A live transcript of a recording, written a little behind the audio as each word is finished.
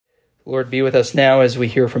Lord, be with us now as we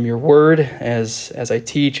hear from your word, as I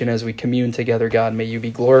teach and as we commune together, God. May you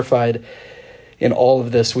be glorified in all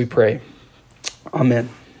of this, we pray. Amen.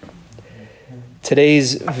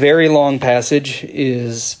 Today's very long passage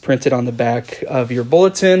is printed on the back of your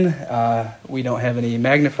bulletin. We don't have any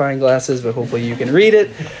magnifying glasses, but hopefully you can read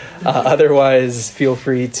it. Otherwise, feel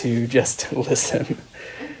free to just listen.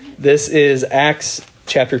 This is Acts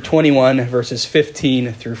chapter 21, verses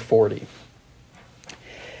 15 through 40.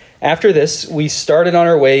 After this, we started on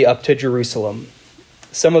our way up to Jerusalem.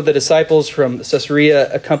 Some of the disciples from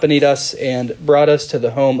Caesarea accompanied us and brought us to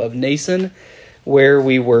the home of Nason, where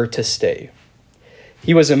we were to stay.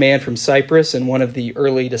 He was a man from Cyprus and one of the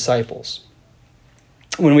early disciples.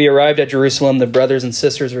 When we arrived at Jerusalem, the brothers and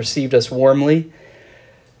sisters received us warmly.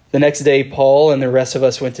 The next day, Paul and the rest of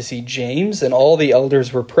us went to see James, and all the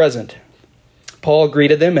elders were present. Paul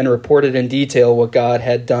greeted them and reported in detail what God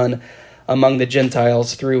had done among the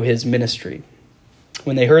Gentiles through his ministry.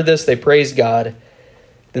 When they heard this, they praised God.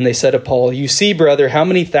 Then they said to Paul, "You see, brother, how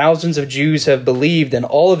many thousands of Jews have believed, and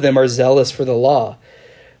all of them are zealous for the law.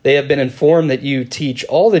 They have been informed that you teach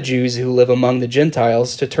all the Jews who live among the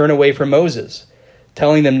Gentiles to turn away from Moses,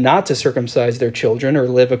 telling them not to circumcise their children or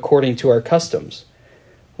live according to our customs.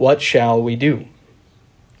 What shall we do?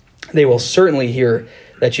 They will certainly hear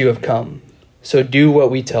that you have come, so do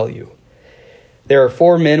what we tell you. There are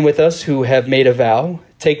 4 men with us who have made a vow.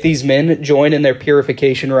 Take these men, join in their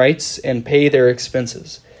purification rites, and pay their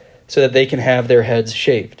expenses, so that they can have their heads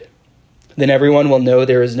shaved. Then everyone will know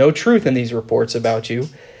there is no truth in these reports about you,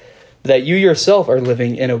 that you yourself are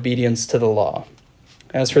living in obedience to the law.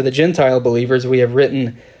 As for the Gentile believers, we have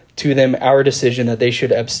written to them our decision that they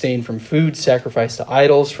should abstain from food sacrificed to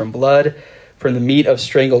idols, from blood, from the meat of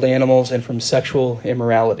strangled animals, and from sexual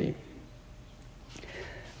immorality."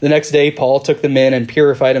 The next day, Paul took the men and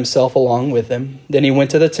purified himself along with them. Then he went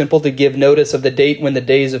to the temple to give notice of the date when the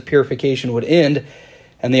days of purification would end,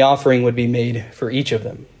 and the offering would be made for each of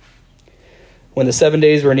them. When the 7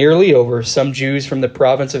 days were nearly over, some Jews from the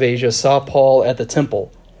province of Asia saw Paul at the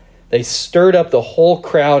temple. They stirred up the whole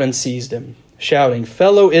crowd and seized him, shouting,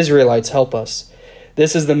 "Fellow Israelites, help us.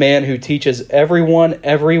 This is the man who teaches everyone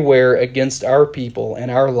everywhere against our people and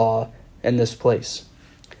our law in this place.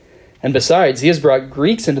 And besides, he has brought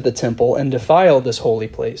Greeks into the temple and defiled this holy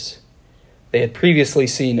place." They had previously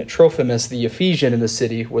seen Trophimus the Ephesian in the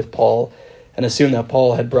city with Paul and assumed that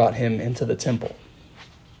Paul had brought him into the temple.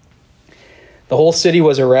 The whole city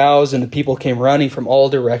was aroused, and the people came running from all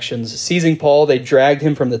directions. Seizing Paul, they dragged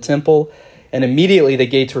him from the temple, and immediately the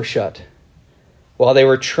gates were shut. While they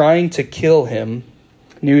were trying to kill him,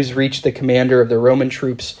 news reached the commander of the Roman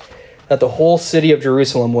troops that the whole city of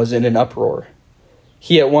Jerusalem was in an uproar.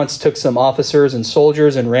 He at once took some officers and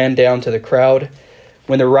soldiers and ran down to the crowd.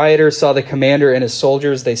 When the rioters saw the commander and his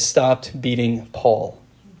soldiers, they stopped beating Paul.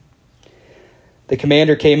 The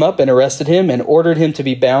commander came up and arrested him and ordered him to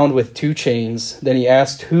be bound with 2 chains. Then he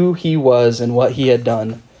asked who he was and what he had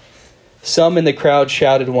done. Some in the crowd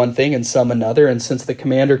shouted one thing and some another, and since the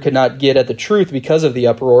commander could not get at the truth because of the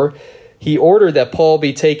uproar, he ordered that Paul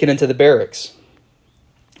be taken into the barracks.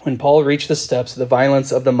 When Paul reached the steps, the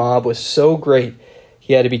violence of the mob was so great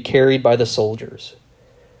he had to be carried by the soldiers.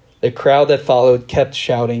 The crowd that followed kept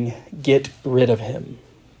shouting, "Get rid of him."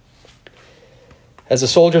 As the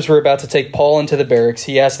soldiers were about to take Paul into the barracks,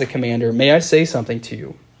 he asked the commander, "May I say something to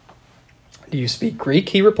you?" "Do you speak Greek?"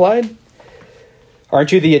 he replied.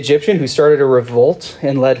 "Aren't you the Egyptian who started a revolt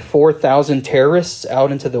and led 4,000 terrorists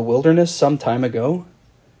out into the wilderness some time ago?"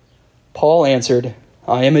 Paul answered,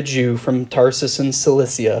 "I am a Jew from Tarsus in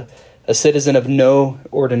Cilicia, a citizen of no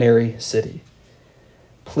ordinary city.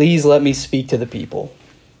 Please let me speak to the people."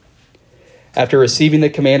 After receiving the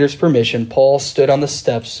commander's permission, Paul stood on the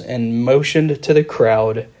steps and motioned to the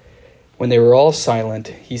crowd. When they were all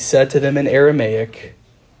silent, he said to them in Aramaic, ...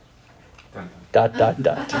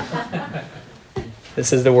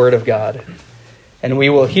 This is the word of God. And we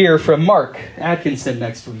will hear from Mark Atkinson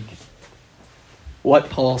next week what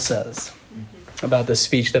Paul says about the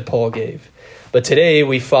speech that Paul gave. But today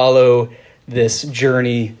we follow this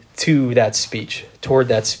journey to that speech, toward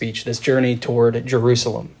that speech, this journey toward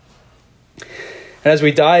Jerusalem. And as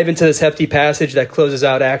we dive into this hefty passage that closes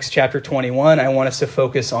out Acts chapter 21, I want us to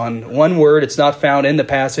focus on one word. It's not found in the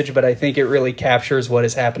passage, but I think it really captures what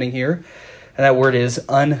is happening here. And that word is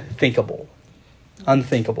unthinkable.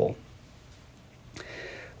 Unthinkable.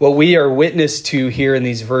 What we are witness to here in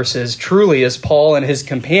these verses truly is Paul and his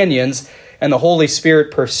companions and the Holy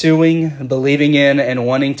Spirit pursuing, believing in, and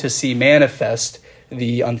wanting to see manifest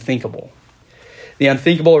the unthinkable. The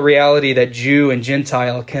unthinkable reality that Jew and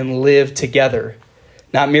Gentile can live together,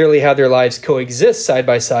 Not merely have their lives coexist side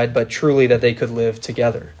by side, but truly that they could live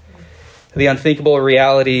together. The unthinkable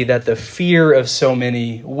reality that the fear of so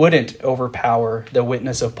many wouldn't overpower the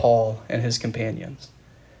witness of Paul and his companions.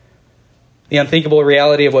 The unthinkable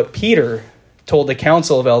reality of what Peter told the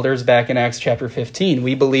council of elders back in Acts chapter 15.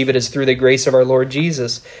 We believe it is through the grace of our Lord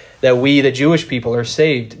Jesus that we, the Jewish people, are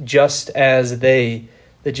saved, just as they,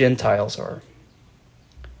 the Gentiles, are.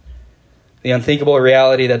 The unthinkable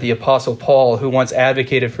reality that the Apostle Paul, who once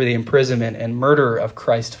advocated for the imprisonment and murder of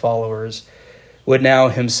Christ followers, would now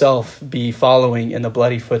himself be following in the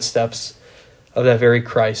bloody footsteps of that very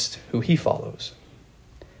Christ who he follows.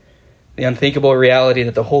 The unthinkable reality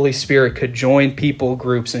that the Holy Spirit could join people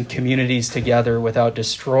groups and communities together without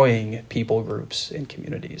destroying people groups and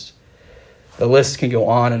communities. The list can go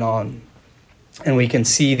on, and we can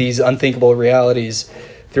see these unthinkable realities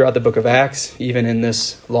throughout the book of Acts, even in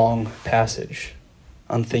this long passage.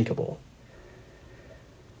 Unthinkable.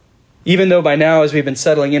 Even though by now, as we've been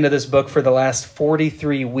settling into this book for the last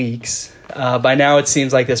 43 weeks, by now it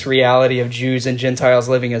seems like this reality of Jews and Gentiles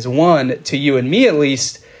living as one, to you and me at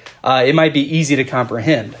least, it might be easy to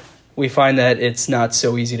comprehend. We find that it's not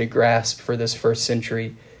so easy to grasp for this first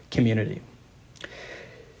century community.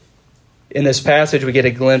 In this passage, we get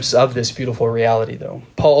a glimpse of this beautiful reality, though.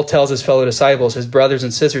 Paul tells his fellow disciples, his brothers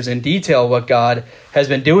and sisters, in detail what God has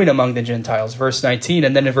been doing among the Gentiles. Verse 19,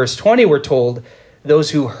 and then in verse 20, we're told,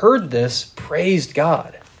 those who heard this praised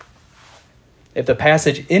God. If the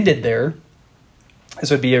passage ended there,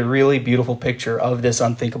 this would be a really beautiful picture of this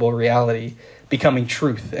unthinkable reality becoming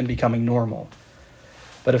truth and becoming normal.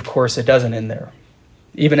 But of course, it doesn't end there.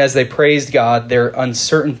 Even as they praised God, their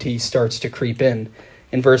uncertainty starts to creep in.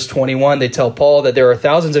 In verse 21, they tell Paul that there are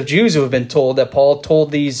thousands of Jews who have been told that Paul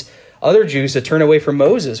told these other Jews to turn away from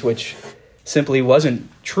Moses, which simply wasn't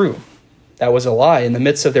true. That was a lie. In the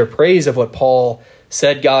midst of their praise of what Paul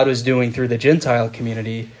said God was doing through the Gentile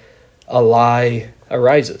community, a lie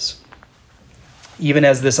arises. Even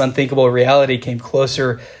as this unthinkable reality came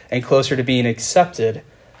closer and closer to being accepted,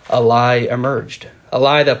 a lie emerged. A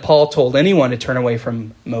lie that Paul told anyone to turn away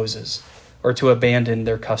from Moses or to abandon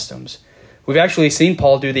their customs. We've actually seen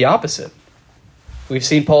Paul do the opposite. We've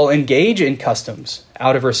seen Paul engage in customs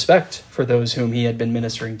out of respect for those whom he had been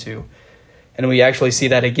ministering to. And we actually see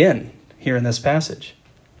that again here in this passage.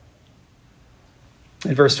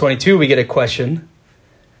 In verse 22, we get a question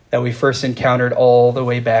that we first encountered all the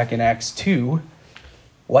way back in Acts 2.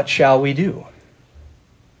 What shall we do?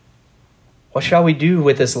 What shall we do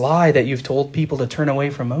with this lie that you've told people to turn away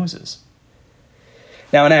from Moses?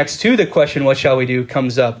 Now in Acts 2, the question, what shall we do,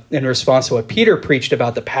 comes up in response to what Peter preached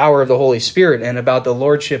about the power of the Holy Spirit and about the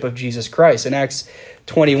lordship of Jesus Christ. In Acts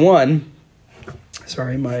 21,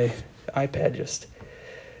 sorry, my iPad just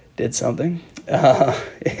did something.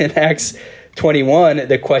 In Acts 21,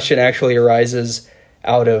 the question actually arises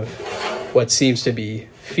out of what seems to be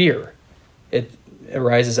fear. It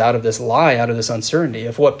arises out of this lie, out of this uncertainty.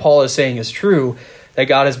 If what Paul is saying is true, that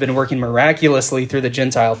God has been working miraculously through the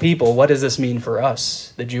Gentile people, what does this mean for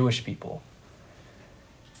us, the Jewish people?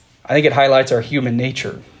 I think it highlights our human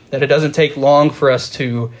nature, that it doesn't take long for us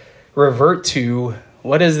to revert to,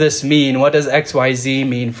 what does this mean? What does XYZ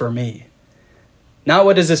mean for me? Not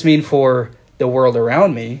what does this mean for the world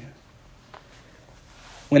around me?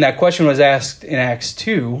 When that question was asked in Acts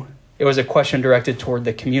 2, it was a question directed toward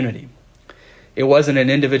the community. It wasn't an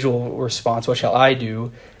individual response, what shall I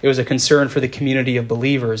do? It was a concern for the community of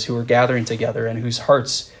believers who were gathering together and whose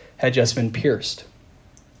hearts had just been pierced.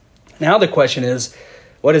 Now the question is,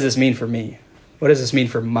 what does this mean for me? What does this mean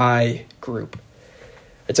for my group?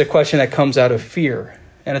 It's a question that comes out of fear,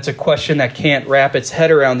 and it's a question that can't wrap its head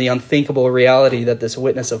around the unthinkable reality that this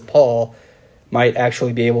witness of Paul might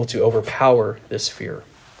actually be able to overpower this fear.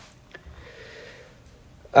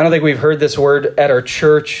 I don't think we've heard this word at our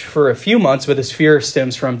church for a few months, but this fear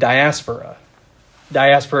stems from diaspora.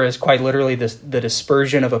 Diaspora is quite literally the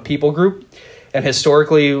dispersion of a people group. And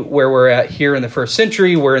historically, where we're at here in the first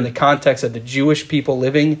century, we're in the context of the Jewish people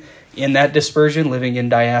living in that dispersion, living in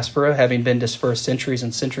diaspora, having been dispersed centuries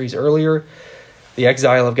and centuries earlier. The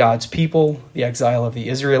exile of God's people, the exile of the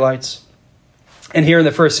Israelites. And here in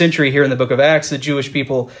the first century, here in the book of Acts, the Jewish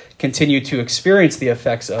people continue to experience the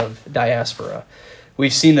effects of diaspora.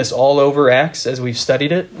 We've seen this all over Acts as we've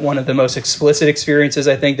studied it. One of the most explicit experiences,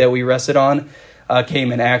 I think, that we rested on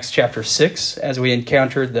came in Acts chapter 6, as we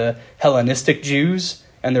encountered the Hellenistic Jews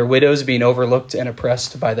and their widows being overlooked and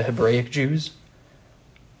oppressed by the Hebraic Jews.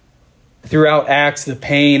 Throughout Acts, the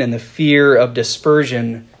pain and the fear of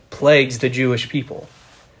dispersion plagues the Jewish people.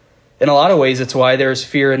 In a lot of ways, it's why there's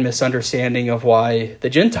fear and misunderstanding of why the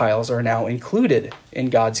Gentiles are now included in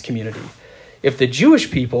God's community. If the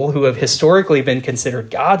Jewish people, who have historically been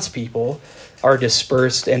considered God's people, are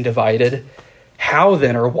dispersed and divided, how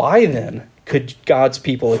then, or why then, could God's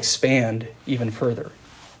people expand even further?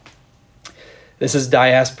 This is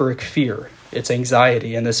diasporic fear. It's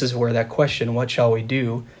anxiety, and this is where that question, what shall we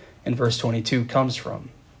do, in verse 22 comes from.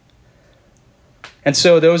 And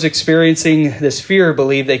so those experiencing this fear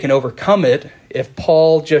believe they can overcome it if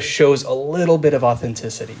Paul just shows a little bit of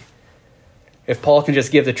authenticity. If Paul can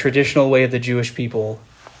just give the traditional way of the Jewish people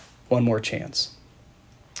one more chance.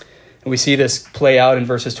 And we see this play out in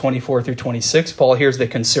verses 24 through 26. Paul hears the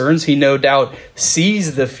concerns. He no doubt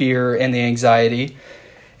sees the fear and the anxiety,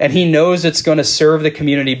 and he knows it's going to serve the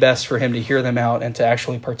community best for him to hear them out and to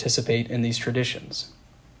actually participate in these traditions.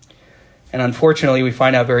 And unfortunately, we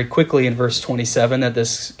find out very quickly in verse 27 that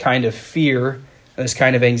this kind of fear, this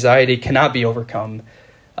kind of anxiety cannot be overcome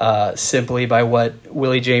simply by what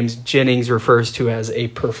Willie James Jennings refers to as a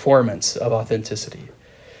performance of authenticity.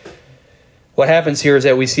 What happens here is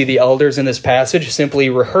that we see the elders in this passage simply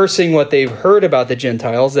rehearsing what they've heard about the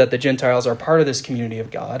Gentiles, that the Gentiles are part of this community of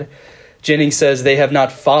God. Jennings says they have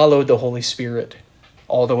not followed the Holy Spirit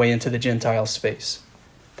all the way into the Gentile space.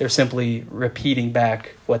 They're simply repeating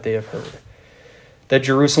back what they have heard. The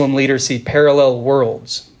Jerusalem leaders see parallel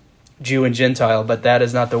worlds, Jew and Gentile, but that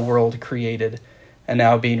is not the world created and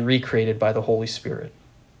now being recreated by the Holy Spirit.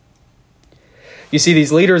 You see,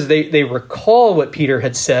 these leaders, they recall what Peter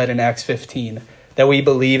had said in Acts 15, that we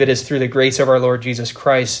believe it is through the grace of our Lord Jesus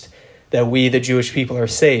Christ that we, the Jewish people, are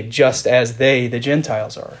saved, just as they, the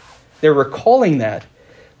Gentiles, are. They're recalling that,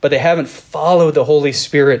 but they haven't followed the Holy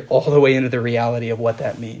Spirit all the way into the reality of what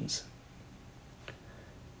that means.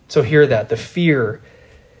 So hear that, the fear,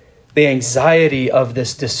 the anxiety of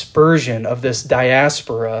this dispersion, of this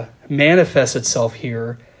diaspora, manifests itself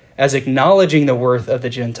here as acknowledging the worth of the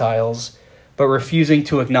Gentiles, but refusing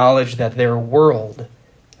to acknowledge that their world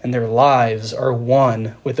and their lives are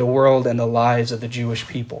one with the world and the lives of the Jewish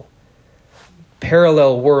people.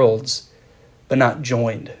 Parallel worlds, but not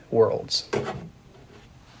joined worlds.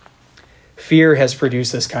 Fear has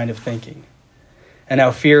produced this kind of thinking. And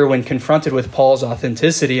now fear, when confronted with Paul's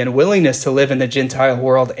authenticity and willingness to live in the Gentile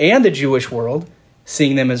world and the Jewish world,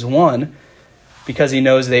 seeing them as one, because he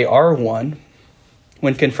knows they are one,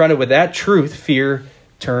 when confronted with that truth, fear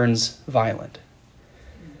turns violent.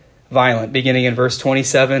 Violent, beginning in verse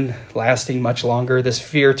 27, lasting much longer. This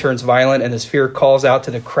fear turns violent, and this fear calls out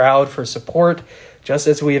to the crowd for support, just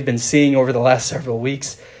as we have been seeing over the last several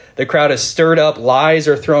weeks. The crowd is stirred up, lies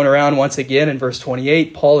are thrown around once again. In verse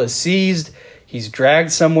 28, Paul is seized, he's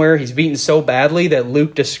dragged somewhere, he's beaten so badly that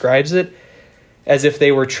Luke describes it as if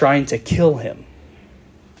they were trying to kill him.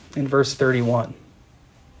 In verse 31,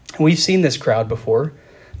 we've seen this crowd before,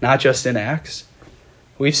 not just in Acts.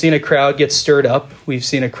 We've seen a crowd get stirred up. We've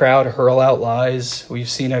seen a crowd hurl out lies. We've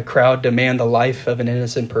seen a crowd demand the life of an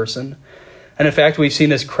innocent person. And in fact, we've seen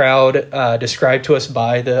this crowd described to us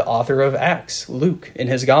by the author of Acts, Luke, in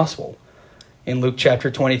his gospel. In Luke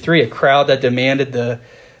chapter 23, a crowd that demanded the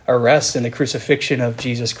arrest and the crucifixion of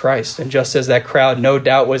Jesus Christ. And just as that crowd no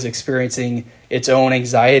doubt was experiencing its own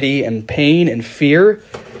anxiety and pain and fear,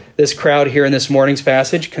 this crowd here in this morning's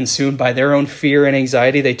passage, consumed by their own fear and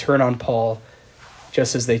anxiety, they turn on Paul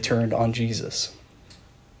just as they turned on Jesus.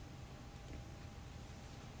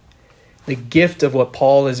 The gift of what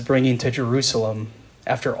Paul is bringing to Jerusalem,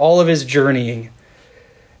 after all of his journeying,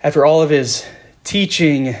 after all of his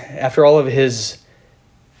teaching, after all of his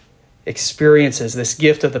experiences, this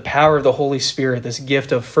gift of the power of the Holy Spirit, this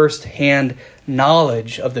gift of firsthand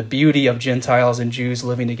knowledge of the beauty of Gentiles and Jews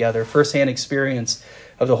living together, firsthand experience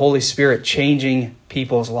of the Holy Spirit changing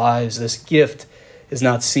people's lives, this gift is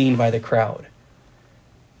not seen by the crowd.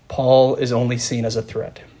 Paul is only seen as a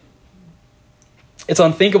threat. It's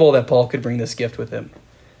unthinkable that Paul could bring this gift with him.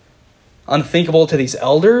 Unthinkable to these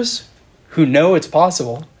elders who know it's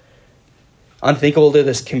possible. Unthinkable to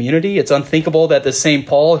this community. It's unthinkable that the same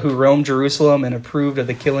Paul who roamed Jerusalem and approved of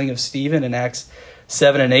the killing of Stephen in Acts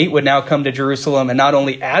 7 and 8 would now come to Jerusalem and not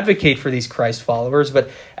only advocate for these Christ followers, but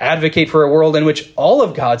advocate for a world in which all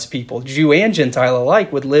of God's people, Jew and Gentile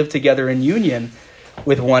alike, would live together in union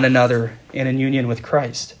with one another and in union with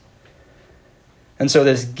Christ. And so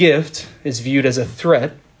this gift is viewed as a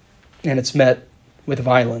threat, and it's met with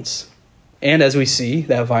violence. And as we see,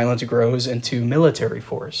 that violence grows into military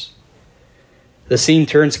force. The scene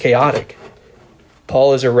turns chaotic.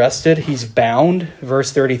 Paul is arrested. He's bound,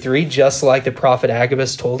 verse 33, just like the prophet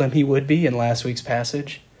Agabus told him he would be in last week's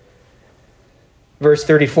passage. Verse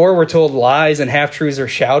 34, we're told lies and half-truths are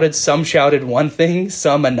shouted. Some shouted one thing,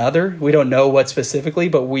 some another. We don't know what specifically,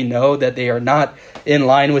 but we know that they are not in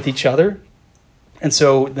line with each other. And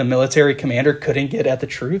so the military commander couldn't get at the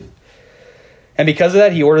truth. And because of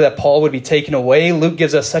that, he ordered that Paul would be taken away. Luke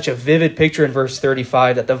gives us such a vivid picture in verse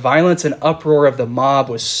 35 that the violence and uproar of the mob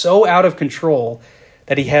was so out of control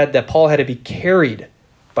that Paul had to be carried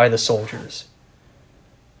by the soldiers.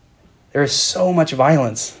 There is so much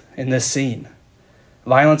violence in this scene.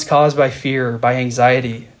 Violence caused by fear, by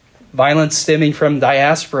anxiety, violence stemming from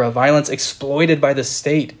diaspora, violence exploited by the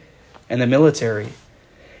state and the military.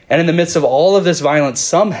 And in the midst of all of this violence,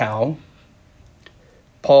 somehow,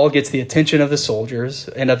 Paul gets the attention of the soldiers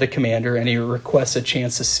and of the commander, and he requests a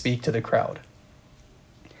chance to speak to the crowd.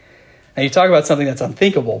 Now, you talk about something that's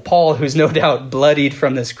unthinkable. Paul, who's no doubt bloodied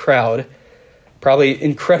from this crowd, probably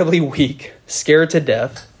incredibly weak, scared to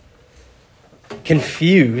death,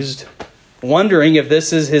 confused, wondering if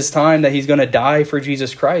this is his time that he's going to die for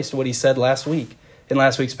Jesus Christ, what he said last week in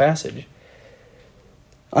last week's passage.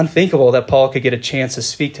 Unthinkable that Paul could get a chance to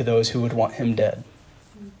speak to those who would want him dead.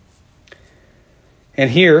 And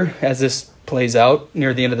here, as this plays out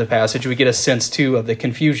near the end of the passage, we get a sense, too, of the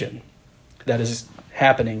confusion that is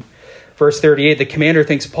happening. Verse 38, the commander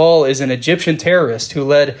thinks Paul is an Egyptian terrorist who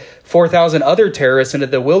led 4,000 other terrorists into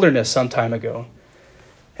the wilderness some time ago.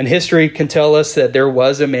 And history can tell us that there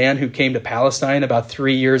was a man who came to Palestine about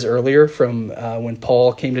 3 years earlier from when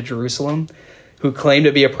Paul came to Jerusalem, who claimed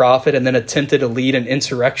to be a prophet and then attempted to lead an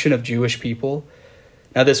insurrection of Jewish people.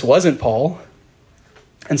 Now, this wasn't Paul.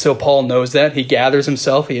 And so Paul knows that. He gathers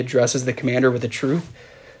himself. He addresses the commander with the truth.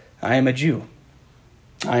 I am a Jew.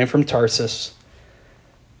 I am from Tarsus,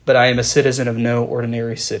 but I am a citizen of no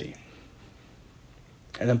ordinary city.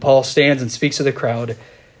 And then Paul stands and speaks to the crowd,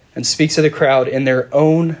 and speaks to the crowd in their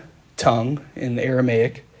own tongue, in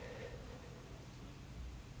Aramaic.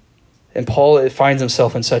 And Paul finds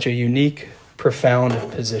himself in such a unique, profound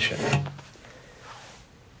position.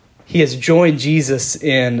 He has joined Jesus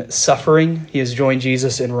in suffering. He has joined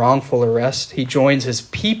Jesus in wrongful arrest. He joins his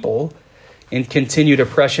people in continued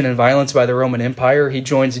oppression and violence by the Roman Empire. He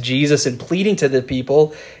joins Jesus in pleading to the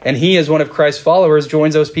people, and he, as one of Christ's followers,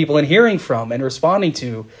 joins those people in hearing from and responding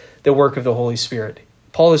to the work of the Holy Spirit.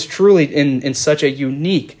 Paul is truly in such a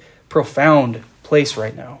unique, profound place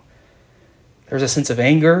right now. There's a sense of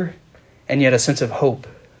anger and yet a sense of hope.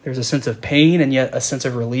 There's a sense of pain and yet a sense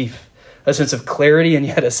of relief. A sense of clarity and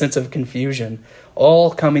yet a sense of confusion.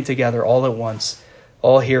 All coming together all at once.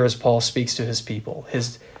 All here as Paul speaks to his people.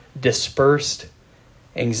 His dispersed,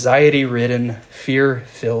 anxiety-ridden,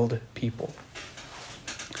 fear-filled people.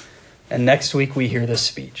 And next week we hear this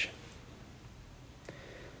speech.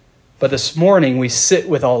 But this morning, we sit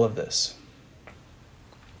with all of this.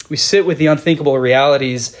 We sit with the unthinkable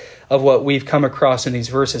realities of what we've come across in these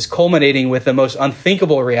verses, culminating with the most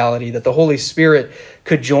unthinkable reality that the Holy Spirit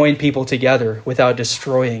could join people together without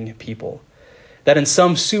destroying people. That in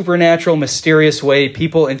some supernatural, mysterious way,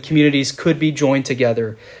 people and communities could be joined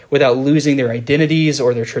together without losing their identities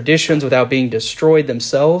or their traditions, without being destroyed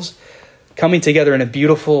themselves, coming together in a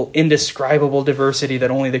beautiful, indescribable diversity that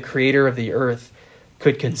only the Creator of the earth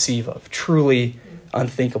could conceive of. Truly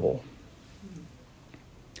unthinkable.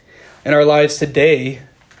 In our lives today,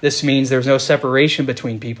 this means there's no separation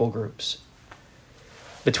between people groups,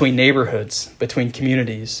 between neighborhoods, between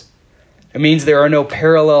communities. It means there are no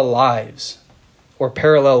parallel lives or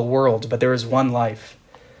parallel worlds, but there is one life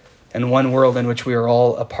and one world in which we are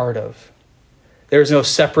all a part of. There is no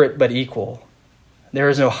separate but equal. There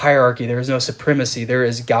is no hierarchy. There is no supremacy. There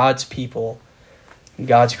is God's people and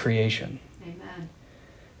God's creation. Amen.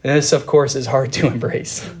 This, of course, is hard to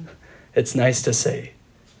embrace. It's nice to say.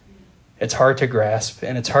 It's hard to grasp,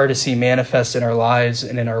 and it's hard to see manifest in our lives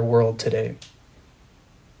and in our world today.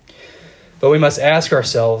 But we must ask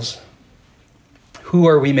ourselves, who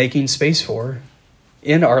are we making space for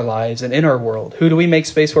in our lives and in our world? Who do we make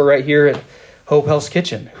space for right here at Hope Hell's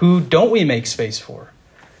Kitchen? Who don't we make space for?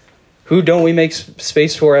 Who don't we make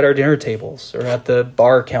space for at our dinner tables or at the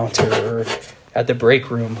bar counter or at the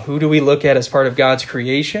break room? Who do we look at as part of God's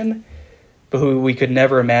creation, but who we could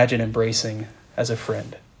never imagine embracing as a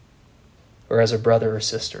friend or as a brother or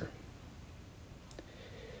sister?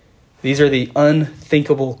 These are the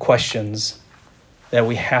unthinkable questions that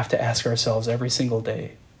we have to ask ourselves every single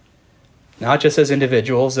day. Not just as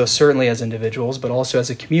individuals, though certainly as individuals, but also as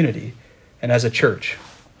a community and as a church,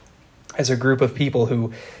 as a group of people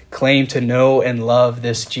who claim to know and love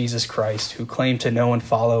this Jesus Christ, who claim to know and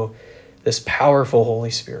follow this powerful Holy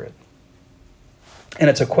Spirit. And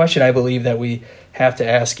it's a question, I believe, that we have to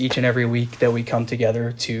ask each and every week that we come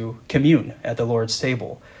together to commune at the Lord's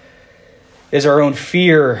table. Is our own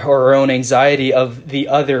fear or our own anxiety of the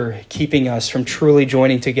other keeping us from truly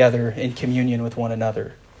joining together in communion with one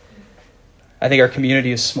another? I think our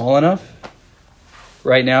community is small enough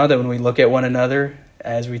right now that when we look at one another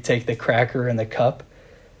as we take the cracker and the cup,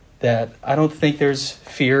 that I don't think there's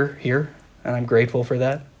fear here, and I'm grateful for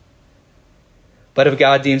that. But if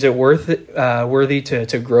God deems it worthy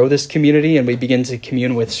to grow this community and we begin to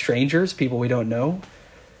commune with strangers, people we don't know,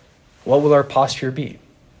 what will our posture be?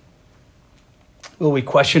 Will we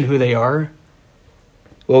question who they are?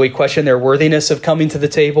 Will we question their worthiness of coming to the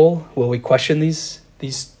table? Will we question these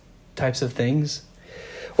types of things?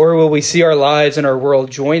 Or will we see our lives and our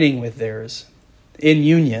world joining with theirs in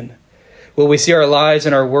union? Will we see our lives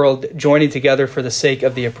and our world joining together for the sake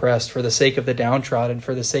of the oppressed, for the sake of the downtrodden,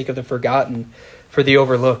 for the sake of the forgotten, for the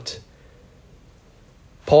overlooked?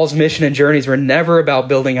 Paul's mission and journeys were never about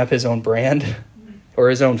building up his own brand or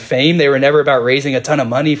his own fame. They were never about raising a ton of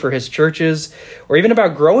money for his churches or even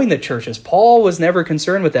about growing the churches. Paul was never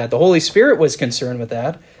concerned with that. The Holy Spirit was concerned with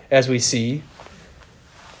that, as we see.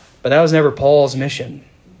 But that was never Paul's mission.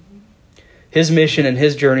 His mission and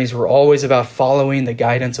his journeys were always about following the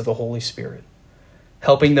guidance of the Holy Spirit,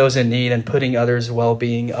 helping those in need and putting others'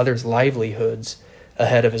 well-being, others' livelihoods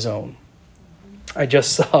ahead of his own. I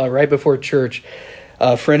just saw right before church,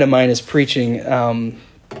 a friend of mine is preaching,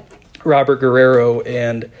 Robert Guerrero,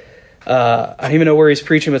 and I don't even know where he's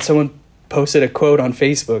preaching, but someone posted a quote on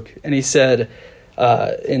Facebook, and he said,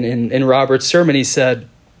 in Robert's sermon, he said,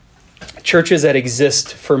 "Churches that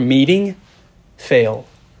exist for meeting fail.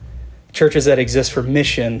 Churches that exist for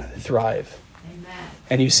mission thrive." Amen.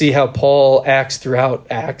 And you see how Paul acts throughout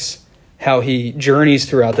Acts, how he journeys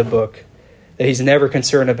throughout the book, that he's never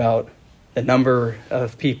concerned about the number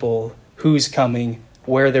of people, who's coming,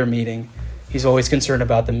 where they're meeting. He's always concerned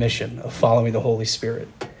about the mission of following the Holy Spirit.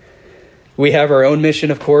 We have our own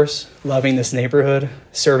mission, of course, loving this neighborhood,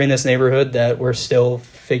 serving this neighborhood that we're still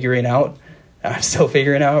figuring out. I'm still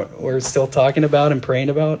figuring out. We're still talking about and praying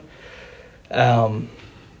about.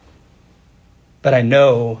 But I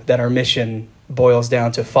know that our mission boils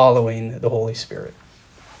down to following the Holy Spirit.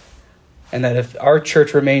 And that if our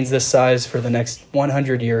church remains this size for the next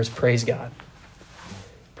 100 years, praise God.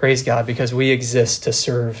 Praise God, because we exist to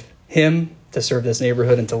serve Him, to serve this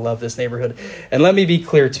neighborhood, and to love this neighborhood. And let me be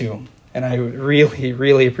clear too, and I really,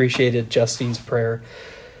 really appreciated Justine's prayer,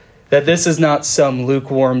 that this is not some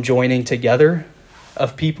lukewarm joining together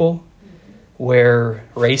of people where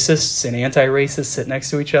racists and anti-racists sit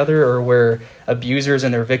next to each other, or where abusers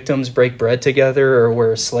and their victims break bread together, or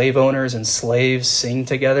where slave owners and slaves sing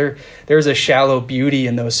together. There's a shallow beauty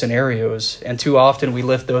in those scenarios, and too often we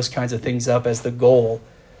lift those kinds of things up as the goal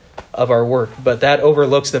of our work. But that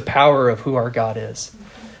overlooks the power of who our God is.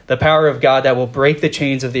 The power of God that will break the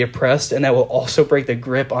chains of the oppressed, and that will also break the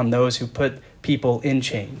grip on those who put people in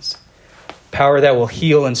chains. Power that will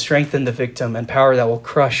heal and strengthen the victim, and power that will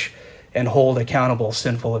crush and hold accountable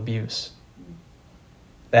sinful abuse.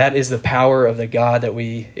 That is the power of the God that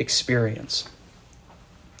we experience.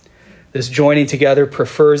 This joining together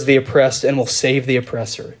prefers the oppressed and will save the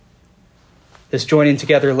oppressor. This joining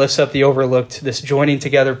together lifts up the overlooked. This joining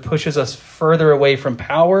together pushes us further away from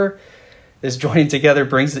power. This joining together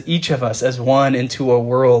brings each of us as one into a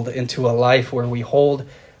world, into a life where we hold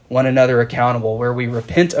one another accountable, where we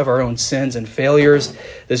repent of our own sins and failures.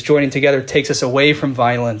 This joining together takes us away from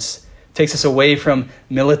violence, takes us away from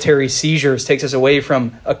military seizures, takes us away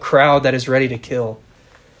from a crowd that is ready to kill.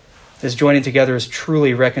 This joining together is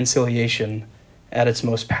truly reconciliation at its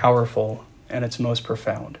most powerful and its most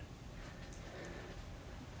profound.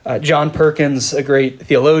 John Perkins, a great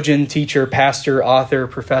theologian, teacher, pastor, author,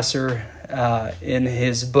 professor, in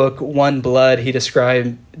his book, One Blood, he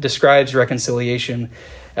describes reconciliation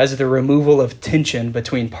as the removal of tension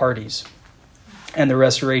between parties and the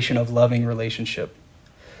restoration of loving relationship.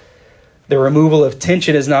 The removal of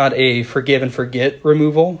tension is not a forgive and forget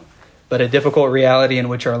removal, but a difficult reality in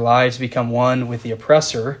which our lives become one with the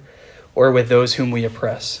oppressor or with those whom we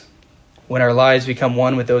oppress. When our lives become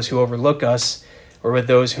one with those who overlook us or with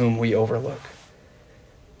those whom we overlook.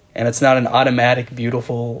 And it's not an automatic,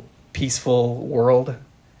 beautiful, peaceful world.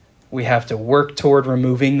 We have to work toward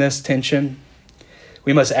removing this tension.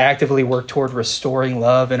 We must actively work toward restoring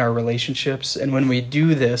love in our relationships. And when we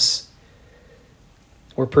do this,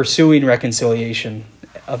 we're pursuing reconciliation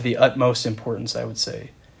of the utmost importance, I would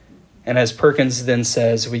say. And as Perkins then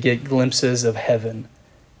says, we get glimpses of heaven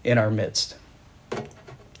in our midst.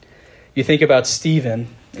 You think about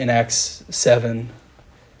Stephen in Acts 7,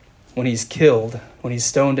 when he's killed, when he's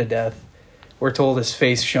stoned to death, we're told his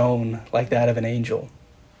face shone like that of an angel.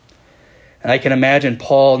 And I can imagine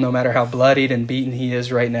Paul, no matter how bloodied and beaten he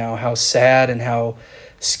is right now, how sad and how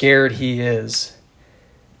scared he is,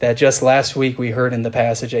 that just last week we heard in the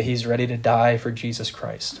passage that he's ready to die for Jesus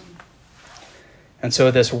Christ. And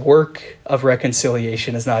so this work of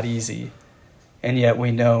reconciliation is not easy, and yet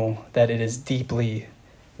we know that it is deeply,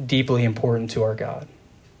 deeply important to our God.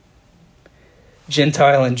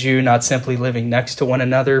 Gentile and Jew not simply living next to one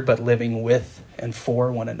another, but living with and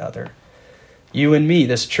for one another. You and me,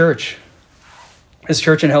 this church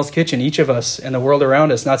in Hell's Kitchen, each of us and the world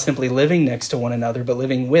around us, not simply living next to one another, but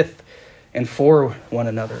living with and for one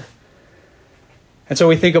another. And so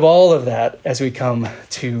we think of all of that as we come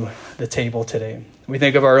to the table today. We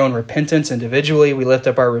think of our own repentance individually. We lift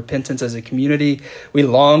up our repentance as a community. We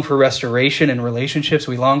long for restoration in relationships.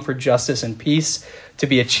 We long for justice and peace to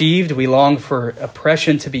be achieved. We long for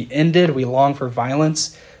oppression to be ended. We long for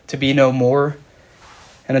violence to be no more.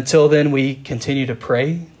 And until then, we continue to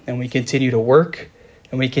pray and we continue to work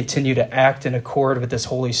and we continue to act in accord with this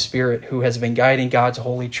Holy Spirit who has been guiding God's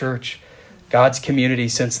holy church, God's community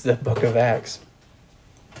since the book of Acts.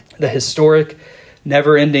 The historic,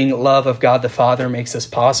 never-ending love of God the Father makes this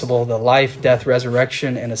possible. The life, death,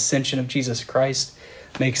 resurrection, and ascension of Jesus Christ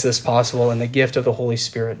makes this possible, and the gift of the Holy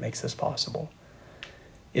Spirit makes this possible.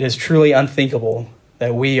 It is truly unthinkable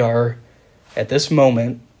that we are, at this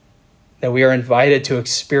moment, that we are invited to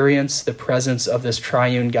experience the presence of this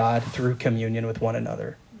triune God through communion with one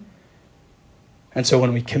another. And so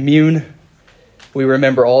when we commune, we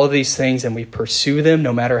remember all of these things and we pursue them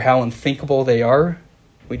no matter how unthinkable they are.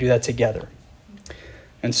 We do that together.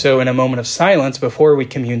 And so in a moment of silence before we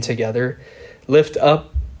commune together, lift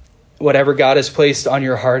up whatever God has placed on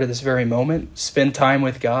your heart at this very moment. Spend time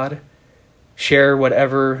with God. Share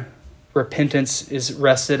whatever repentance is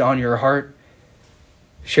rested on your heart.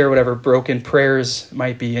 Share whatever broken prayers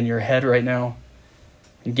might be in your head right now.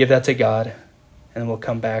 And give that to God. And we'll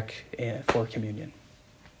come back for communion.